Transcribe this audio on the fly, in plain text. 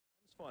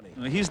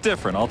He's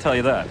different, I'll tell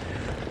you that.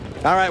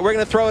 All right, we're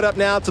going to throw it up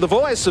now to the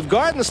voice of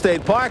Garden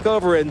State Park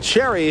over in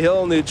Cherry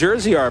Hill, New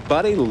Jersey, our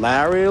buddy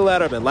Larry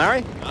Letterman.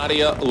 Larry?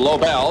 Nadia,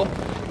 Lobell.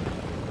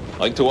 I'd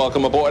like to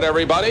welcome aboard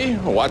everybody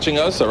watching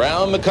us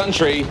around the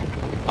country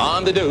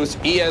on the Deuce,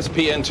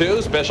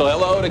 ESPN2. Special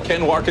hello to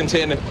Ken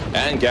Warkentin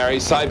and Gary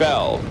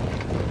Seibel.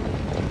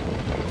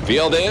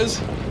 Field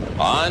is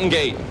on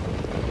gate.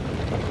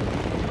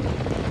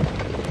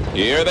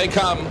 Here they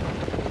come.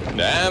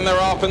 And they're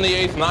off in the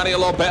 8th. Nadia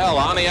Lobell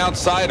on the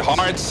outside.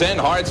 Hard sin,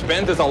 hard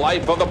spin is the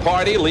life of the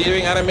party.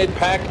 Leaving out of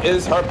mid-pack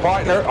is her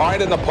partner,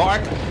 Art in the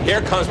Park.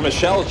 Here comes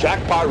Michelle's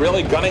Jackpot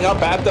really gunning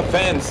up at the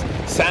fence.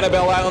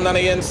 Sanibel Island on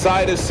the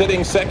inside is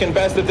sitting second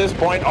best at this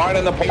point. Art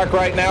in the Park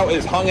right now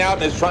is hung out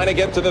and is trying to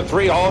get to the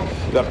 3-hole.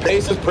 The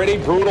pace is pretty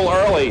brutal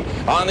early.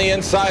 On the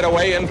inside,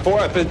 away in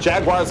 4th is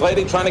Jaguar's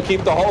Lady trying to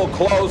keep the hole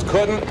closed.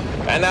 Couldn't.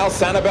 And now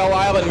Sanibel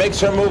Island makes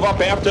her move up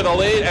after the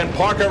lead, and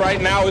Parker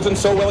right now isn't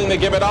so willing to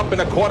give it up in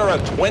a quarter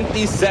of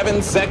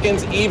 27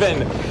 seconds even.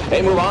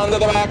 They move on to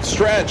the back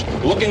stretch,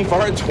 looking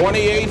for her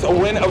 28th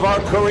win of her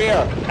career,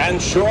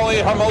 and surely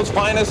her most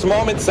finest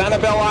moment.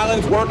 Sanibel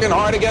Island's working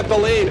hard to get the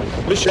lead.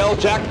 Michelle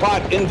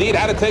Jackpot indeed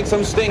had to take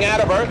some sting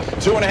out of her.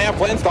 2.5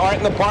 lengths to Art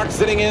in the Park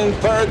sitting in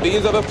 3rd.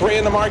 These are the 3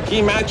 in the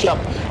marquee matchup.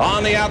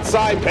 On the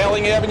outside,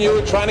 Paling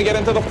Avenue trying to get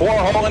into the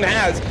 4-hole and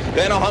has.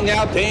 Then a hung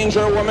out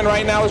Danger Woman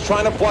right now is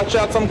trying to flush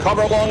out some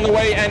cover along the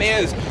way and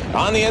is.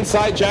 On the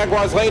inside,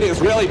 Jaguar's Lady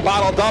is really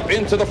bottled up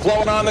into the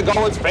flow, and on the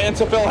go is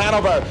Fanciful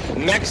Hanover.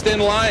 Next in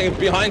line,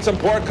 behind some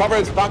poor cover,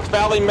 is Fox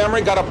Valley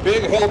Memory. Got a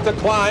big hill to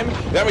climb.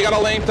 Then we got a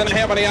length and a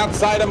half on the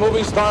outside, a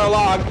Movie Star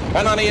Log.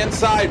 And on the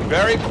inside,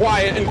 very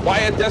quiet, in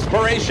quiet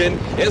desperation,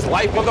 is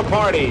Life of the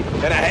Party.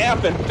 In a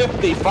half and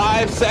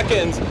 55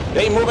 seconds.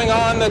 They moving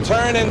on the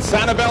turn, and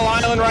Sanibel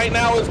Island right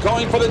now is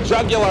going for the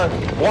jugular.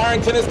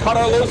 Warrington is cut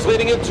her loose,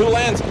 leading it 2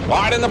 lengths.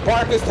 Art in the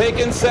Park is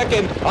taken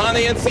 2nd. On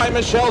the inside,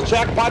 Michelle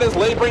Jackpot is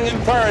laboring in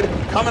 3rd,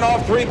 coming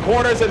off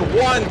 3/4 and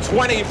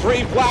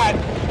 1:23 flat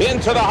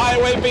into the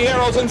highway for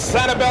heroes, and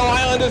Sanibel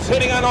Island is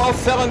hitting on all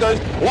cylinders.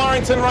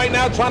 Warrington right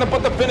now trying to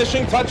put the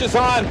finishing touches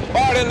on.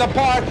 Art in the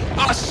Park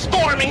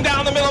storming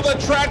down the middle of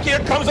the track. Here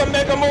comes a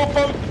mega move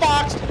from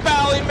Fox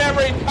Valley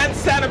Memory, and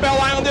Sanibel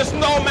Island is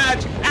no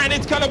match, and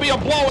it's going to be a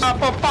blowout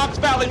for Fox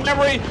Valley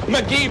Memory.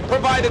 Magee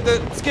provided the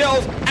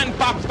skills, and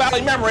Fox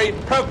Valley Memory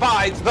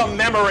provides the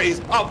memories.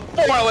 A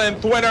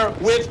 4-length winner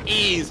with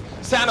ease.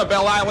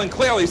 Sanibel Island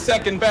clearly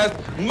second best,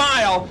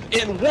 mile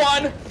in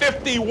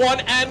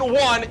 1:51 and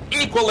 1,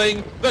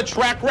 equaling the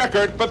track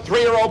record for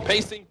 3-year-old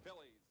pacing.